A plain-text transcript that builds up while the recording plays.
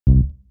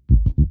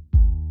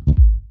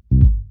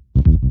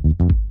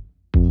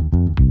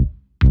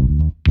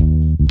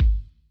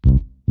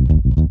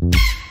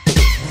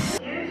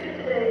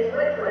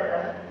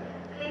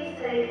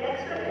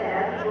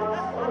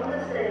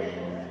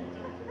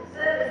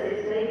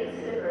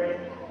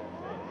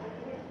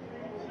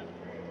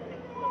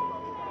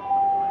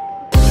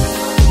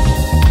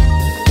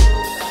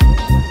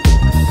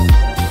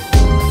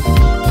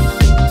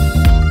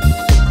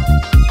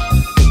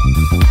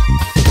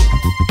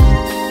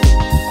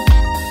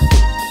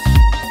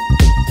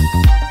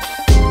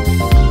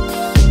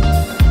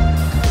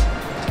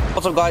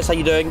guys, how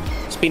you doing?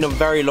 It's been a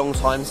very long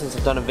time since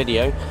I've done a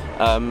video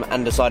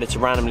and decided to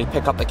randomly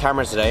pick up the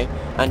camera today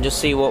and just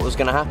see what was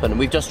going to happen.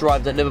 We've just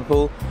arrived at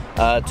Liverpool.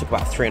 It took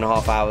about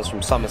 3.5 hours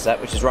from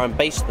Somerset, which is where I'm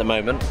based at the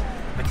moment,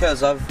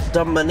 because I've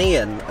done my knee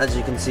in, as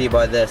you can see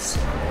by this.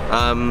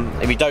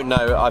 If you don't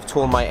know, I've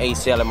torn my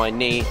ACL in my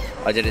knee.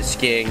 I did it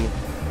skiing.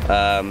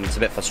 It's a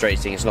bit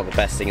frustrating, it's not the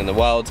best thing in the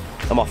world.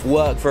 I'm off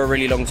work for a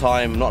really long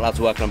time, I'm not allowed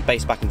to work, and I'm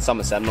based back in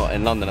Somerset, I'm not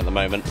in London at the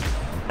moment.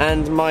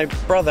 And my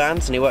brother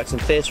Anthony works in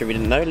theatre, if you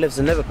didn't know, lives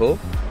in Liverpool.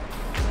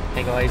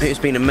 Hey guys. He's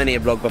been in many a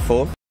vlog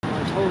before.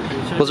 I told you.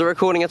 So was it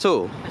recording at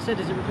all? I said,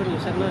 is it recording?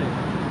 You said no.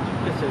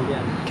 Go to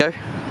again. Go.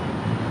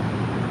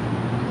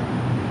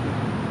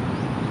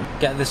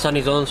 Get the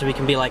sunnies on so we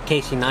can be like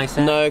Casey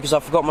Neistat. No, because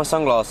I forgot my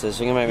sunglasses,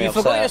 so you can make me upset.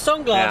 You forgot your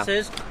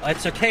sunglasses? Yeah. Oh,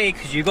 it's okay,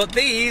 because you got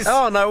these.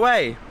 Oh, no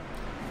way.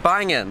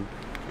 Banging.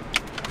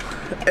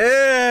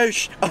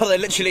 Ish. Oh, they're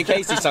literally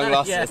Casey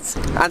sunglasses. Yes.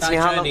 Anthony,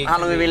 how long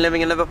have you been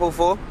living in Liverpool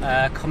for?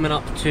 Coming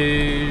up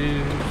to...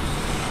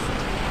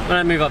 When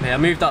I moved up here? I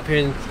moved up here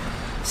in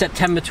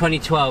September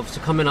 2012, so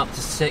coming up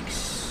to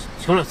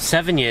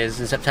 7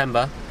 years in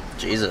September.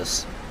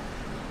 Jesus.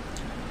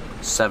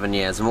 7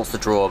 years. And what's the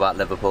draw about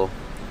Liverpool?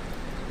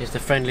 It's the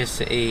friendliest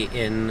city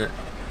in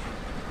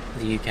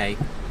the UK.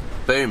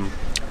 Boom.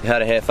 You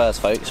heard it here first,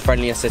 folks.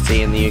 Friendliest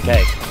city in the UK.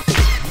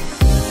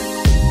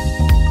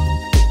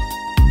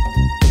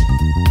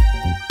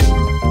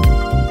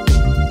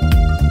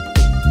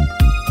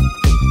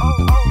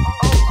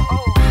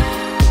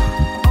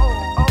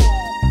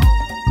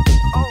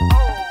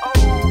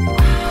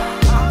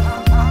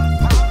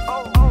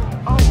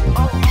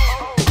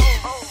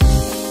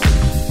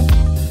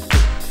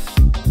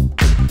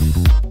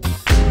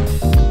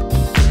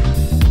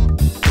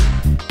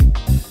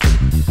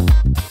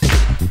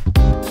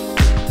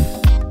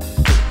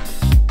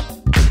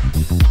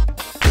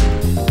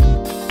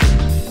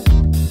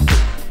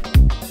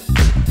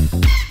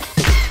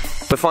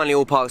 We're finally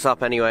all parked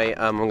up anyway.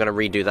 I'm going to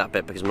redo that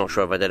bit because I'm not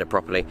sure if I did it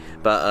properly.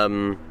 But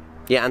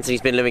yeah,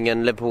 Anthony's been living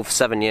in Liverpool for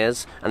 7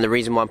 years, and the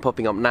reason why I'm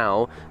popping up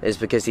now is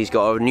because he's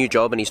got a new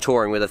job and he's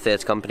touring with a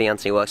theatre company.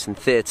 Anthony works in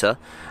theatre,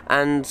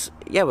 and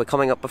yeah, we're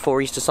coming up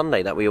before Easter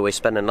Sunday that we always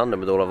spend in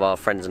London with all of our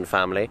friends and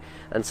family,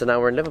 and so now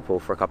we're in Liverpool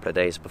for a couple of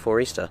days before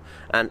Easter,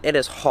 and it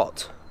is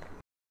hot.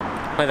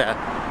 Hi there.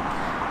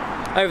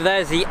 Over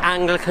there is the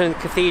Anglican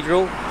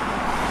Cathedral.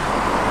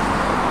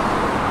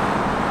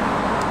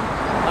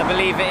 I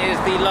believe it is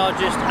the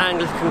largest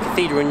Anglican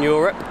cathedral in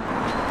Europe.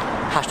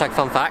 Hashtag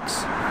fun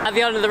facts. At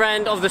the other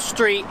end of the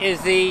street is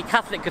the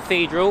Catholic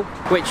Cathedral,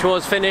 which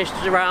was finished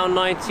around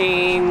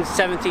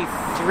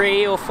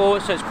 1973 or 4,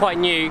 so it's quite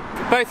new.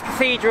 Both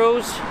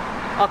cathedrals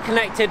are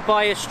connected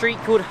by a street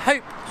called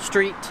Hope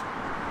Street.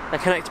 They're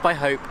connected by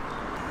hope.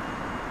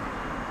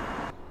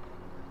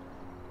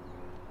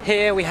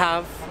 Here we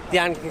have the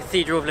Anglican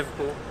Cathedral of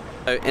Liverpool.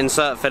 So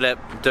insert Philip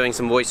doing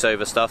some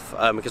voiceover stuff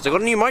because I've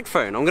got a new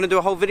microphone. I'm going to do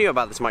a whole video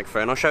about this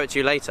microphone. I'll show it to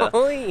you later.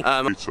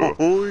 I'm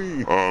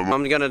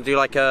going to do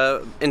like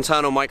a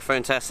internal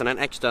microphone test and an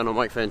external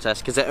microphone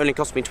test because it only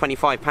cost me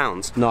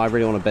 £25. No, I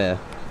really want a beer.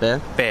 Beer?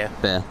 Beer.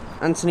 Beer.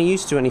 Anthony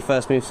used to, when he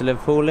first moved to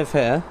Liverpool, live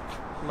here.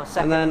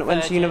 And then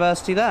went to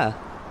university there.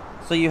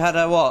 So you had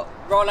a what?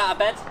 Roll out of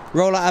bed.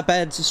 Roll out of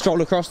bed,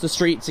 stroll across the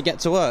street to get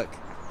to work.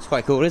 It's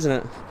quite cool, isn't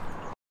it?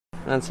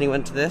 Anthony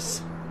went to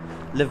this.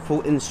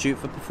 Liverpool Institute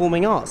for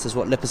Performing Arts is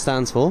what LIPA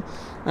stands for,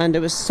 and it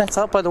was set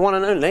up by the one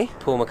and only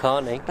Paul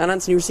McCartney. And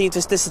Anthony received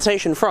his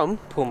dissertation from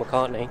Paul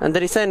McCartney. And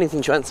did he say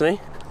anything to you, Anthony?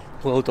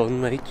 Well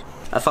done, mate.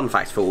 A fun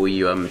fact for all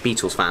you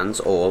Beatles fans,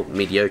 or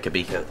mediocre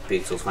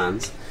Beatles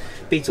fans.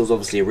 Beatles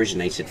obviously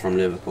originated from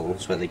Liverpool,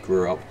 it's where they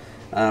grew up.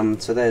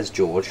 So there's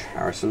George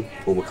Harrison,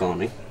 Paul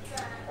McCartney,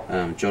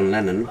 John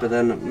Lennon, but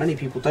then many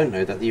people don't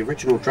know that the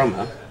original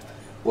drummer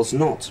was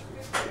not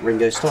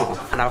Ringo Starr.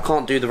 And I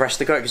can't do the rest of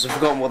the quote because I've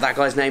forgotten what that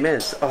guy's name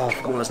is. Oh, I've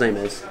forgotten what his name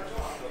is.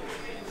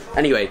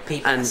 Anyway,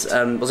 Pete Best.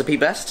 Was it Pete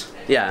Best?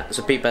 Yeah,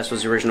 so Pete Best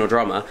was the original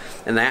drummer,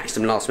 and they axed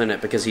him last minute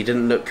because he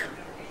didn't look...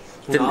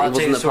 he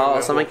wasn't the part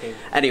or something.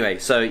 Anyway,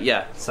 so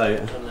yeah, so...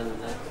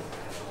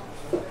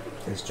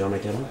 There's John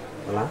again,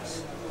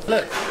 alas.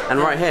 Look.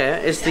 And right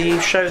here is the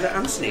show that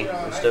Anthony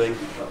was doing.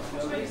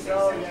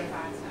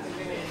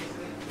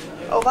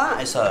 Oh,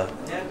 that is her.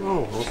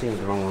 Oh, I was thinking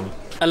of the wrong one.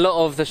 A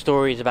lot of the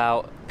stories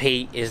about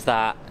Pete is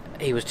that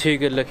he was too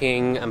good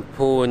looking and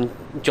Paul and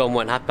John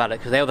weren't happy about it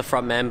because they were the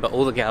front men, but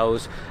all the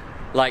girls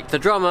liked the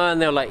drummer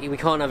and they were like, we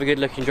can't have a good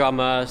looking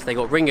drummer, so they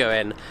got Ringo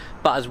in.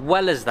 But as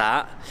well as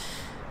that,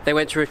 they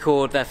went to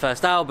record their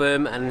first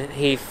album and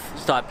he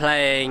started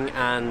playing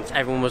and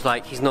everyone was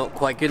like, he's not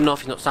quite good enough,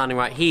 he's not sounding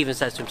right. He even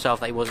says to himself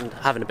that he wasn't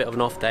having a bit of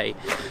an off day.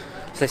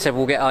 So they said,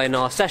 we'll get in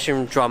our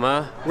session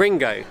drummer,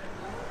 Ringo.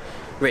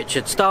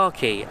 Richard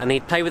Starkey, and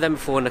he'd played with them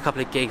before in a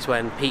couple of gigs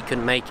when Pete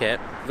couldn't make it.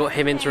 Got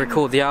him in to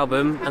record the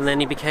album, and then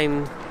he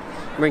became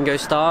Ringo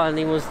Starr, and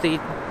he was the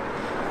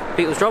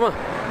Beatles drummer.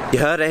 You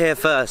heard it here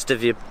first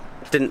if you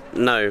didn't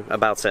know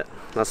about it.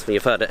 That's when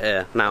you've heard it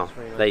here. Now,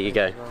 there you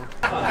go.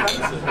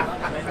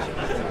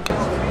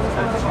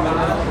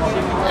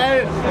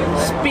 Oh,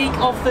 speak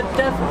of the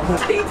devil.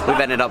 We've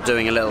ended up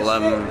doing a little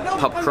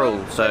pub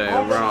crawl, so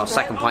we're on our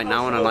second pint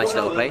now in a nice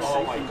little place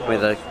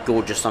with a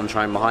gorgeous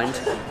sunshine behind,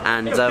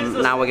 and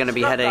now we're going to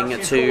be heading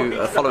to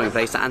a following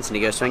place that Anthony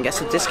goes to and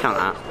gets a discount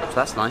at. So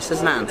that's nice,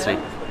 isn't it, Anthony?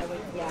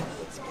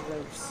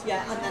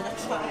 Yeah, and then I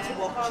tried to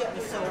watch it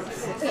and so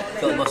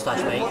Got a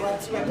moustache, mate.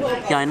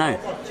 Yeah, I know.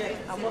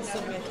 and what's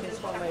the making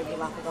one where we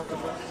laugh about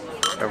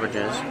it?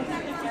 Beverages.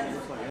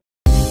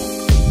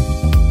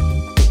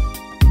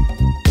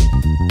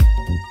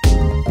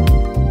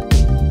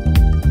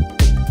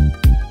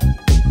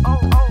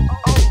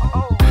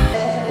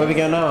 Where we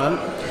go now, Ant?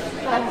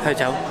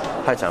 Hotel.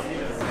 Hotel.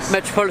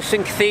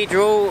 Metropolitan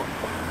Cathedral.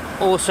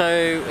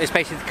 Also, it's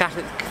basically the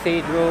Catholic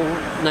cathedral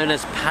known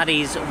as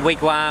Paddy's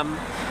Wigwam,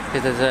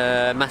 because there's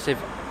a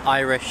massive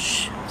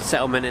Irish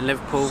settlement in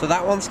Liverpool. So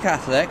that one's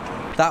Catholic,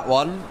 that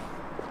one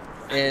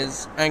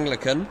is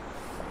Anglican.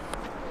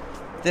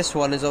 This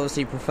one is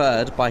obviously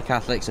preferred by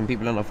Catholics and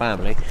people in our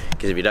family.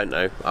 Because if you don't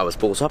know, I was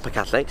brought up a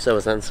Catholic, so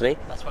was Anthony.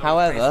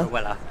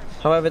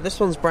 However, this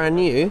one's brand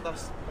new,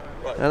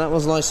 and that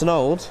one's nice and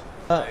old.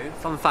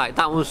 Fun fact,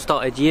 that one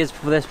started years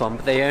before this one,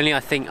 but they only, I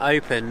think,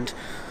 opened.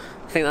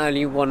 I think the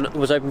only one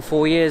was open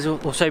 4 years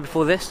or so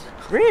before this.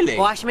 Really?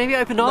 Well, actually, maybe it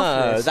opened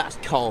after No, this. that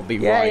can't be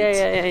Yeah,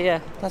 right. yeah.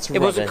 That's It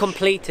wasn't rubbish.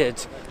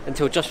 completed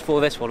until just before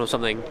this one or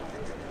something.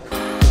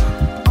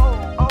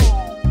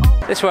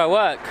 This is where I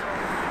work.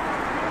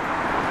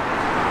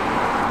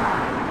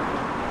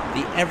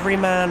 The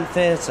Everyman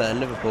Theatre in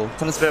Liverpool.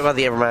 Tell us a bit about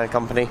the Everyman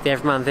Company. The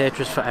Everyman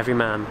Theatre is for every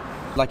man.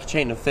 Like a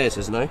chain of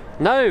theatres, no?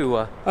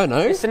 No! Oh no?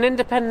 It's an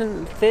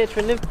independent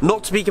theatre in Liverpool.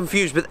 Not to be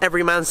confused with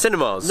Everyman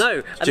Cinemas.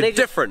 No, It's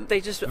different. They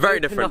just very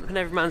opened different. up an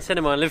Everyman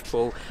Cinema in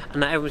Liverpool,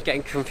 and now everyone's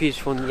getting confused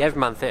from the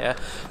Everyman Theatre.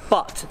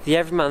 But the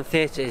Everyman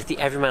Theatre is the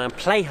Everyman and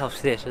Playhouse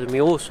Theatre, and we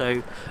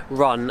also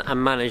run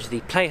and manage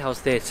the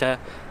Playhouse Theatre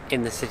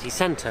in the city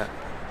centre.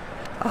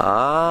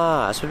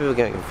 Ah, that's where people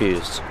get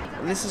confused.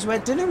 And this is where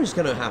dinner is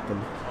going to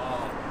happen.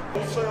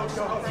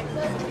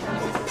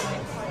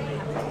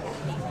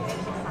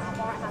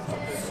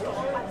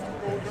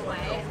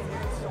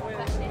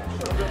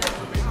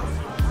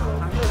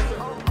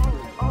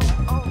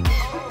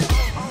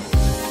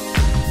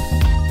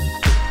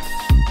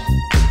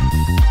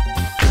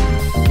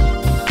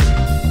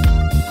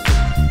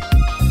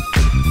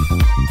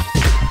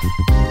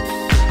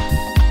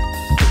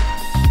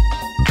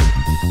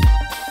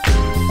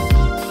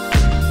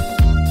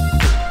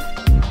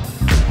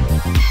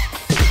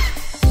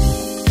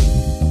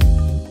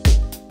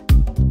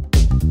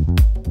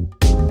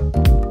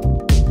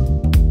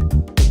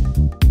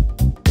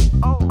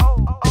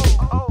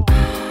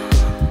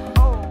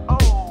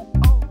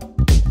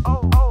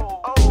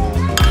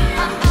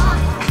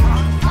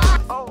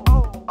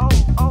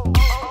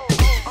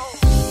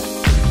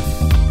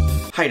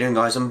 How you doing,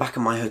 guys? I'm back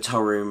in my hotel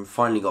room,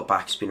 finally got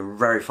back. It's been a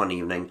very fun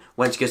evening.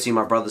 Went to go see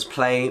my brother's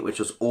play, which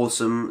was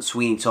awesome.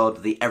 Sweeney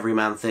Todd, the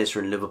Everyman Theatre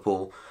in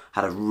Liverpool.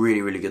 Had a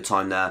really good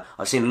time there.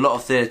 I've seen a lot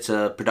of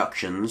theatre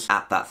productions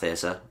at that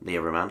theatre, the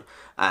Everyman,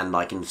 and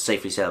I can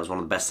safely say that was one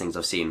of the best things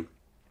I've seen.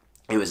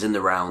 It was in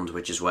the round,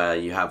 which is where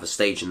you have a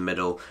stage in the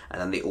middle, and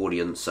then the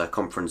audience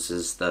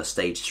conferences the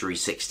stage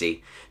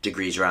 360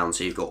 degrees round,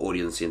 so you've got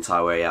audience the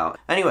entire way out.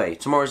 Anyway,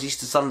 tomorrow's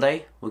Easter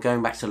Sunday. We're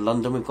going back to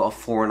London. We've got a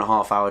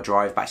 4.5 hour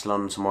drive back to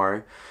London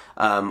tomorrow.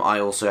 I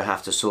also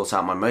have to sort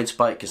out my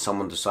motorbike because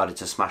someone decided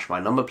to smash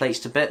my number plates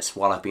to bits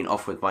while I've been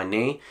off with my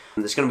knee.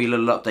 And there's going to be a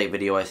little update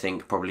video, I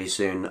think, probably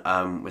soon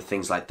with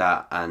things like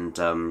that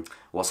and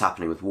what's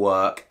happening with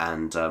work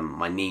and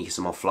my knee because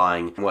I'm off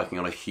flying. I'm working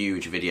on a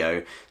huge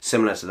video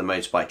similar to the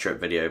motorbike trip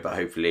video, but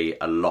hopefully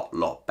a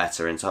lot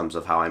better in terms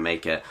of how I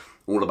make it.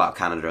 All about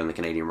Canada and the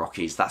Canadian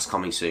Rockies. That's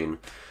coming soon.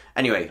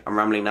 Anyway, I'm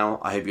rambling now.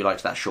 I hope you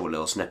liked that short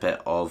little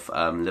snippet of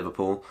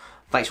Liverpool.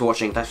 Thanks for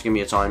watching, thanks for giving me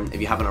your time. If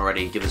you haven't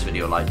already, give this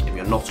video a like. If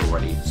you're not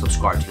already,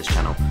 subscribe to this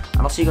channel.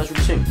 And I'll see you guys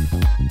really soon.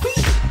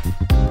 Peace!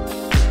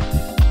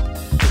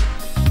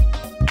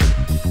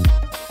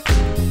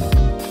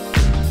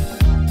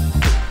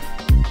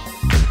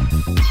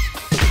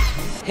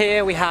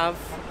 Here we have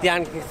the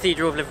Anglican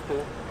Cathedral of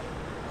Liverpool.